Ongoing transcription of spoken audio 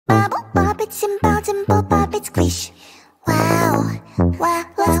Bubble pop it, simple, simple pop it, squish. Wow, wow,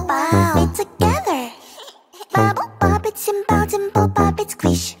 wow, wow. It together. Bubble pop it, simple, simple pop it,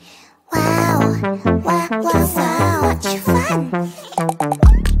 squish. Wow, wow, wow, wow. Much fun.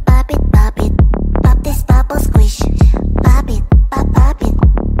 Pop it, pop this bubble, squish. Pop it, pop it,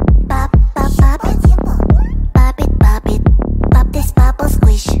 pop, pop, pop it. Pop it, pop this bubble,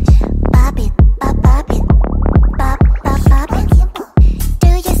 squish. Pop it, pop it, pop, pop, pop it. Do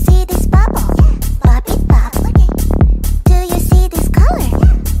you see this bubble? Pop it, pop. Do you see this color?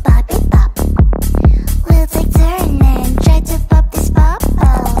 Pop it, pop. We'll take turn and try to pop this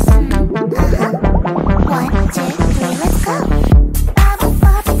bubbles. 1, 2, 3, let's go. Bubble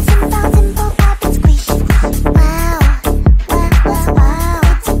pop it, simple, simple pop it, squish. Wow, wow, wow, wow.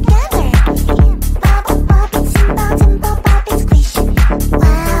 It's together. Bubble pop it, simple, simple pop it, squish.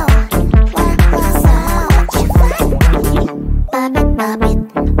 Wow, wow, wow, wow. Much fun. Pop it,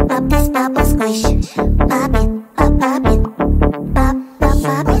 pop this bubble, squish. Pop it, pop it, pop, pop,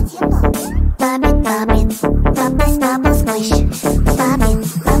 pop it. Pop it, pop this bubble, squish. Pop it,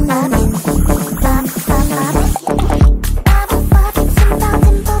 pop it, pop, pop, pop it. Bubble pop it, simple,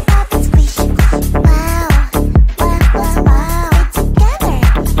 simple pop it, squish. Wow, wow, wow, wow. It's together.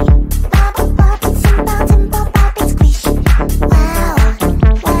 Bubble pop it, simple, simple pop it, squish. Wow,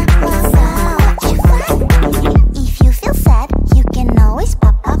 wow, wow, wow. Much fun. If you feel sad, you can always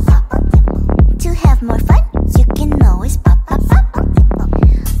pop, pop, pop. To have more fun, you can always pop, pop, pop.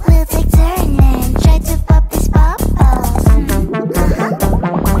 We'll take turn and try to pop this bubbles. 1,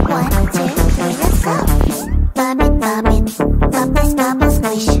 2, 3, let's go. Pop it, pop this bubble,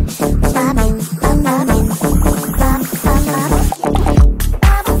 squish.